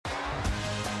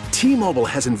T-Mobile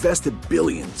has invested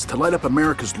billions to light up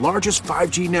America's largest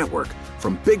 5G network,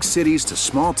 from big cities to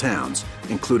small towns,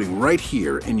 including right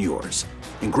here in yours.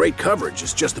 And great coverage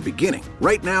is just the beginning.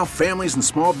 Right now, families and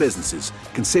small businesses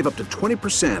can save up to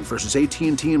 20% versus AT&T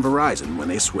and Verizon when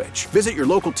they switch. Visit your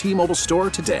local T-Mobile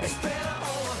store today.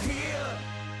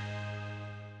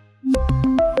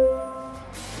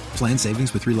 Plan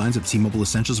savings with 3 lines of T-Mobile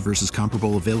Essentials versus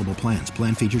comparable available plans.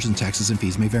 Plan features and taxes and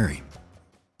fees may vary.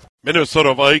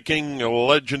 Minnesota Viking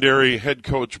legendary head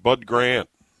coach Bud Grant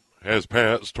has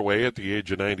passed away at the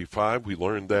age of 95. We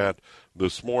learned that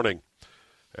this morning.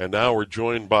 And now we're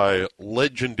joined by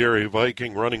legendary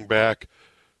Viking running back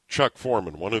Chuck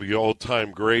Foreman, one of the all-time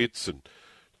greats. And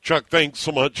Chuck, thanks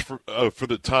so much for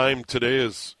the time today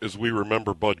as we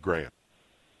remember Bud Grant.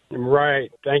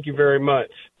 Right. Thank you very much.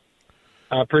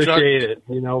 I appreciate it.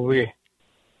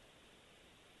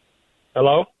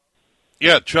 Hello?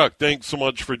 Yeah, Chuck, thanks so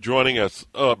much for joining us.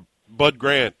 Bud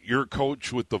Grant, your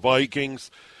coach with the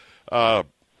Vikings,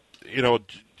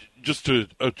 just a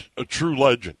true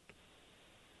legend.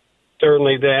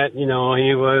 Certainly that.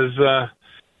 He was,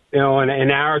 in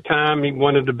our time, he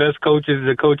one of the best coaches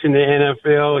to coach in the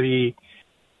NFL. He,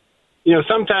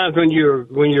 sometimes when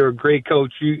you're a great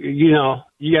coach, you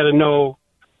got to know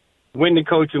when to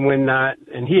coach and when not.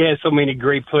 And he had so many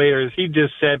great players. He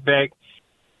just sat back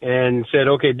and said,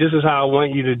 okay, this is how I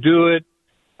want you to do it.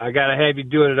 I got to have you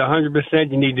do it at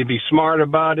 100%. You need to be smart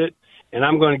about it, and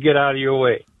I'm going to get out of your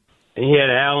way. And he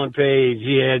had Alan Page,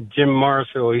 he had Jim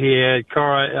Marshall, he had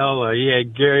Carl Eller, he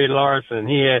had Gary Larson,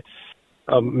 he had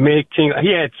Mick King.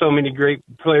 He had so many great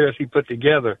players he put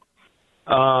together.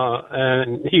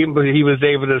 And he was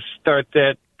able to start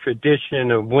that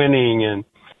tradition of winning, and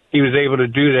he was able to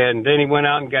do that. And then he went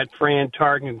out and got Fran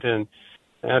Tarkenton.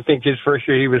 I think his first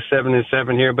year he was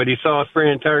 7-7 here, but he saw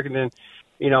Fran Tarkenton,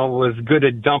 was good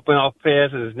at dumping off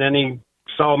passes. Then he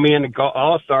saw me in the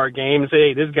All-Star game and said,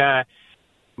 hey, this guy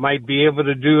might be able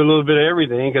to do a little bit of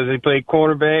everything because he played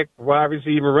cornerback, wide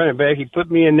receiver, running back. He put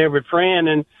me in there with Fran,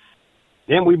 and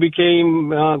then we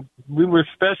were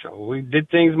special. We did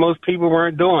things most people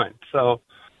weren't doing. So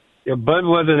Bud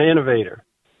was an innovator.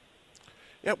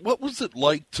 Yeah, what was it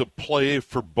like to play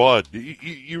for Bud?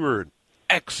 You were an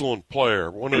excellent player,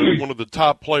 one of the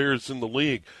top players in the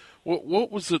league.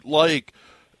 What was it like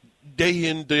day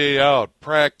in, day out,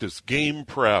 practice, game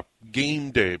prep,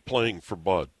 game day, playing for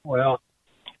Bud? Well,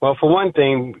 for one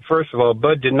thing, first of all,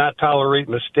 Bud did not tolerate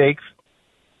mistakes.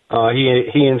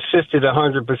 He insisted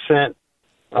 100%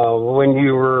 when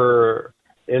you were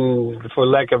in, for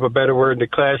lack of a better word, the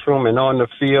classroom and on the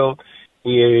field.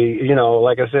 He,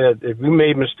 like I said, if you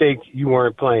made mistakes, you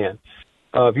weren't playing.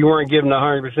 If you weren't giving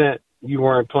 100%, you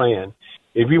weren't playing.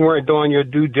 If you weren't doing your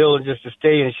due diligence to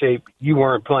stay in shape, you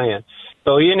weren't playing.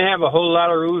 So he didn't have a whole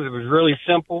lot of rules. It was really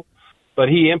simple, but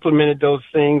he implemented those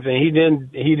things, and he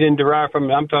didn't derive from,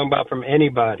 I'm talking about from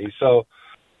anybody. So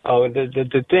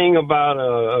the thing about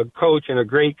a coach and a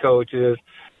great coach is,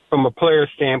 from a player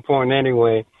standpoint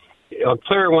anyway, a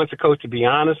player wants a coach to be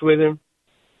honest with him.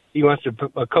 He wants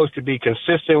a coach to be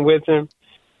consistent with him,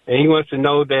 and he wants to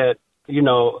know that,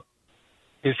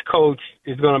 his coach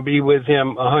is going to be with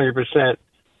him 100%,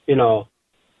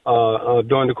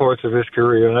 during the course of his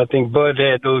career. And I think Bud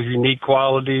had those unique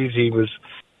qualities. He was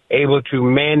able to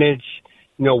manage,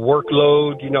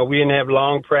 workload. We didn't have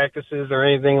long practices or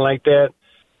anything like that,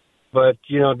 but,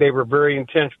 they were very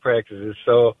intense practices.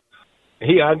 So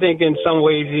I think in some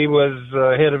ways he was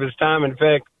ahead of his time. In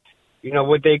fact,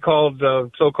 what they called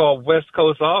the so-called West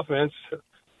Coast offense,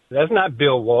 that's not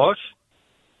Bill Walsh.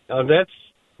 That's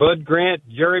Bud Grant,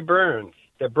 Jerry Burns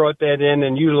that brought that in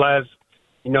and utilized,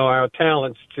 our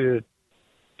talents to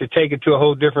take it to a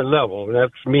whole different level.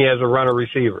 That's me as a runner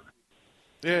receiver.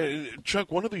 Yeah,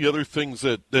 Chuck, one of the other things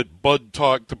that Bud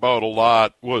talked about a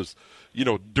lot was,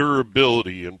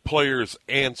 durability and players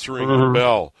answering the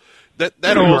bell.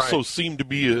 That also seemed to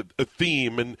be a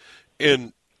theme,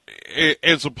 and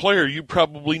as a player, you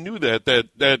probably knew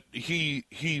that he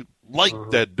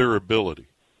liked that durability.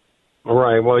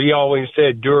 Right. Well, he always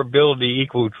said durability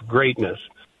equals greatness.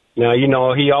 Now,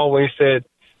 he always said,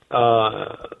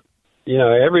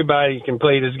 everybody can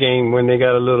play this game when they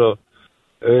got a little,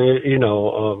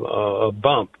 a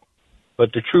bump,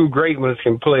 but the true great ones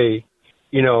can play,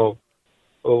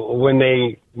 when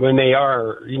they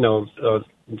are,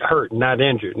 hurt, not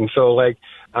injured. And so,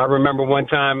 I remember one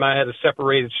time I had a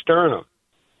separated sternum,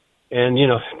 and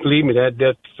believe me,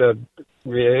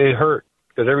 it hurt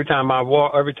because every time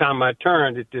I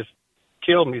turned, it just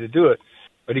killed me to do it.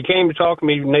 But he came to talk to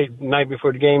me the night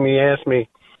before the game. He asked me,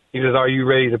 he says, "Are you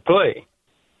ready to play?"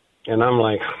 And I'm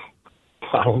like,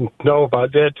 I don't know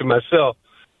about that to myself.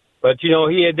 But,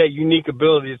 he had that unique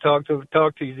ability to talk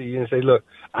to you and say, look,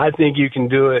 I think you can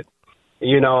do it,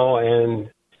 and,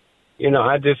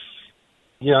 I just,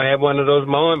 had one of those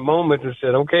moments and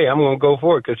said, okay, I'm going to go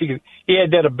for it, because he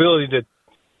had that ability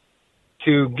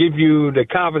to give you the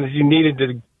confidence you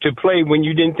needed to play when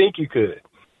you didn't think you could.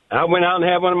 I went out and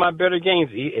had one of my better games.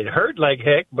 It hurt like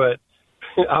heck, but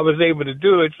I was able to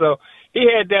do it. So he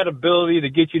had that ability to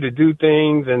get you to do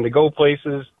things and to go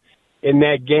places in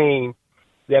that game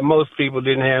that most people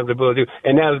didn't have the ability to do,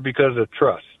 and that was because of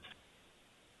trust.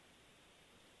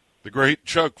 The great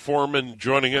Chuck Foreman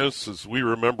joining us as we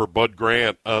remember Bud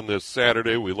Grant on this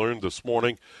Saturday. We learned this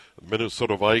morning the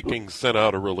Minnesota Vikings sent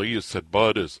out a release that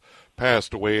Bud has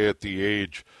passed away at the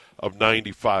age of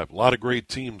 95. A lot of great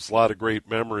teams, a lot of great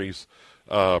memories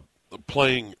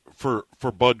playing for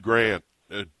Bud Grant.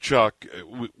 Chuck,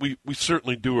 we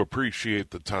certainly do appreciate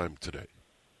the time today.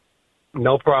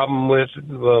 No problem with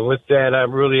that. I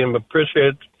really am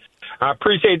appreciate. I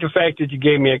appreciate the fact that you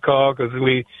gave me a call, because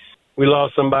we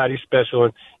lost somebody special.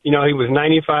 And, he was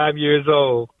 95 years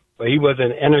old, but he was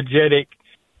an energetic,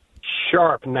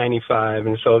 sharp 95.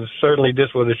 And so certainly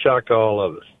this was a shock to all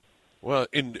of us. Well,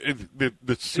 in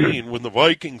the scene when the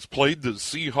Vikings played the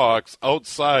Seahawks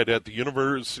outside at the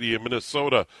University of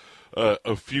Minnesota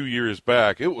a few years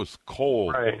back, it was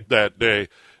cold that day.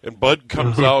 And Bud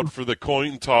comes out for the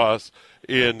coin toss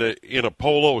in a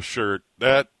polo shirt.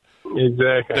 That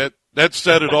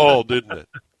said it all, didn't it?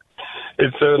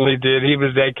 It certainly did. He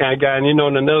was that kind of guy. And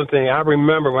and another thing, I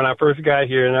remember when I first got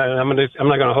here, and I'm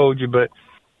not going to hold you, but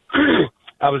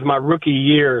I was my rookie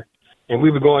year, and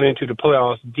we were going into the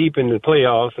playoffs, deep into the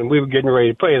playoffs, and we were getting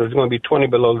ready to play. It was going to be 20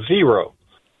 below zero.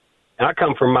 And I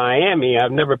come from Miami.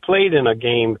 I've never played in a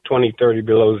game 20, 30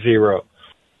 below zero.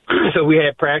 So we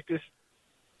had practice.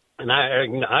 And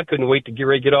I couldn't wait to get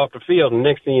ready to get off the field. And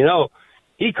next thing you know,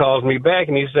 he calls me back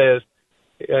and he says,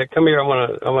 come here, I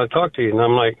want to talk to you. And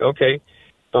I'm like, okay.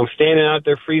 So I'm standing out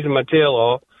there freezing my tail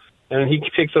off, and he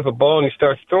picks up a ball and he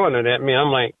starts throwing it at me.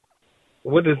 I'm like,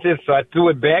 what is this? So I threw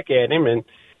it back at him, and,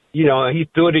 he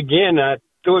threw it again. I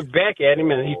threw it back at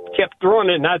him, and he kept throwing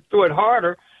it, and I threw it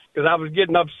harder because I was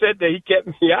getting upset that he kept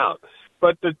me out.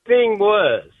 But the thing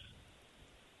was,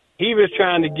 he was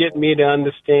trying to get me to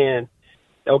understand,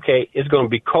 okay, it's going to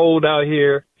be cold out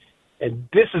here, and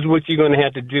this is what you're going to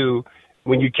have to do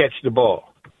when you catch the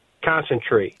ball.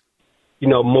 Concentrate,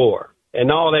 more,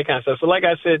 and all that kind of stuff. So like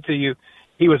I said to you,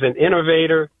 he was an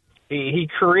innovator. He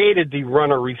created the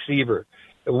runner-receiver.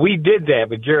 We did that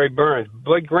with Jerry Burns,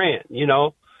 Bud Grant,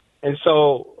 and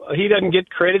so he doesn't get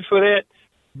credit for that.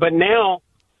 But now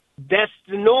that's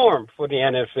the norm for the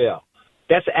NFL.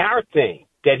 That's our thing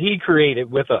that he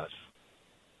created with us.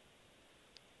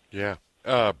 Yeah.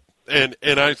 And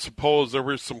I suppose there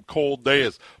were some cold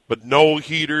days, but no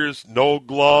heaters, no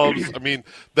gloves. I mean,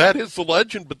 that is the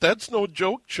legend, but that's no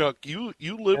joke, Chuck. You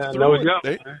lived through it.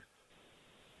 Joke.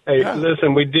 Hey,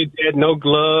 listen, we did that, no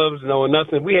gloves, no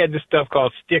nothing. We had this stuff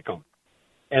called Stickum.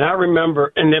 And I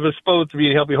remember, and it was supposed to be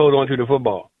to help you hold on to the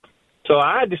football. So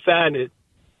I decided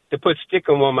to put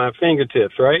Stickum on my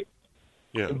fingertips, right?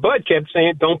 Yeah. Bud kept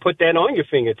saying, don't put that on your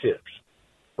fingertips,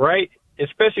 right?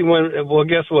 Especially when, well,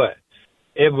 guess what?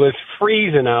 It was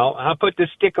freezing out. I put the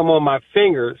Stickum on my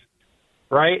fingers,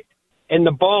 right? And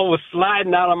the ball was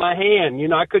sliding out of my hand.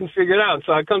 I couldn't figure it out.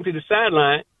 So I come to the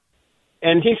sideline,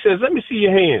 and he says, let me see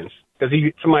your hands, because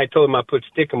somebody told him I put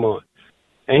Stickum on.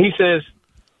 And he says,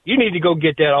 you need to go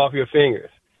get that off your fingers.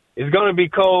 It's going to be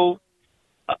cold.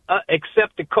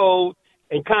 Accept the cold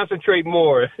and concentrate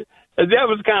more. That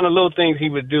was kind of little things he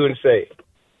would do and say.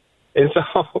 And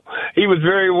so he was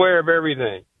very aware of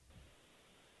everything.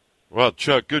 Well,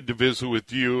 Chuck, good to visit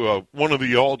with you. One of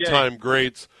the all-time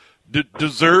greats.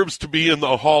 Deserves to be in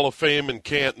the Hall of Fame in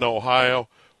Canton, Ohio.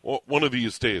 One of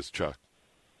these days, Chuck.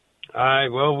 All right.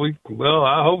 Well,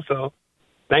 I hope so.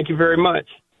 Thank you very much.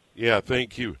 Yeah,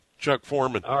 thank you. Chuck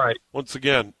Foreman. All right. Once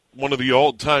again, one of the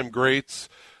all-time greats,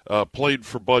 played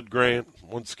for Bud Grant.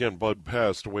 Once again, Bud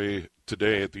passed away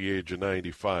today at the age of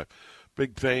 95.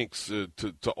 Big thanks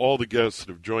to all the guests that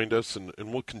have joined us, and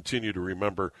we'll continue to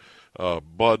remember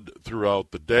Bud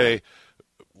throughout the day.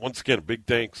 Once again, big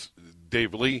thanks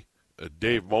Dave Lee,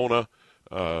 Dave Mona,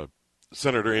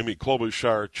 Senator Amy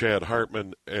Klobuchar, Chad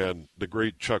Hartman, and the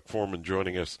great Chuck Foreman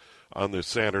joining us on this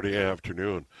Saturday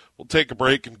afternoon. We'll take a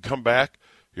break and come back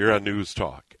here on News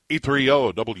Talk,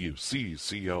 830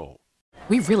 WCCO.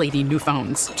 We really need new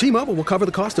phones. T-Mobile will cover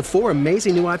the cost of 4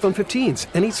 amazing new iPhone 15s,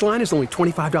 and each line is only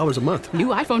 $25 a month. New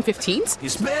iPhone 15s?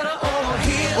 It's better over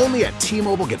here. Only at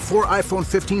T-Mobile, get 4 iPhone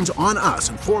 15s on us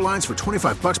and 4 lines for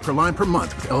 $25 per line per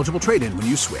month with eligible trade-in when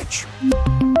you switch.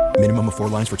 Minimum of 4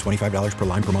 lines for $25 per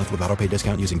line per month with autopay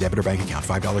discount using debit or bank account.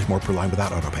 $5 more per line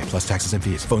without autopay, plus taxes and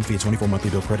fees. Phone fee at 24 monthly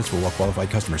bill credits for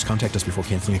well-qualified customers. Contact us before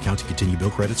canceling account to continue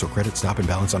bill credits or credit stop and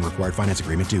balance on required finance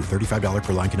agreement due. $35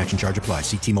 per line connection charge applies.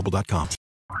 See T-Mobile.com.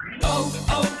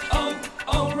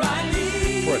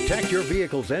 O'Reilly. Protect your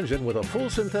vehicle's engine with a full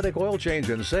synthetic oil change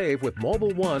and save with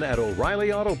Mobil 1 at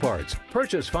O'Reilly Auto Parts.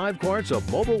 Purchase 5 quarts of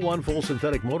Mobil 1 full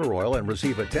synthetic motor oil and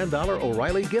receive a $10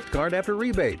 O'Reilly gift card after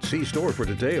rebate. See store for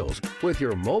details. With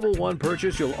your Mobil 1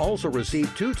 purchase, you'll also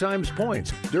receive 2 times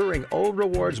points during O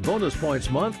Rewards Bonus Points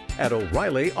Month at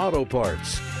O'Reilly Auto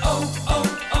Parts.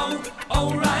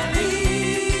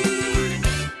 O'Reilly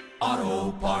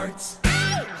Auto Parts.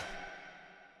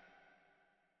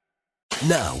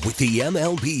 Now, with the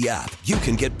MLB app, you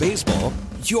can get baseball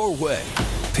your way.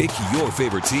 Pick your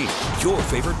favorite team, your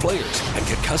favorite players, and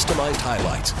get customized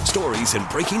highlights, stories, and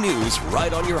breaking news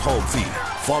right on your home feed.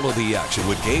 Follow the action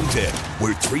with Game 10,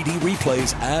 where 3D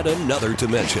replays add another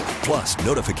dimension. Plus,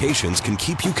 notifications can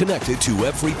keep you connected to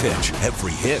every pitch,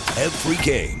 every hit, every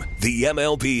game. The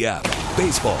MLB app.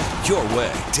 Baseball your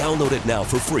way. Download it now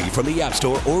for free from the App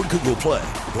Store or Google Play.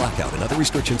 Blackout and other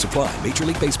restrictions apply. Major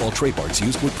League Baseball trademarks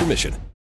used with permission.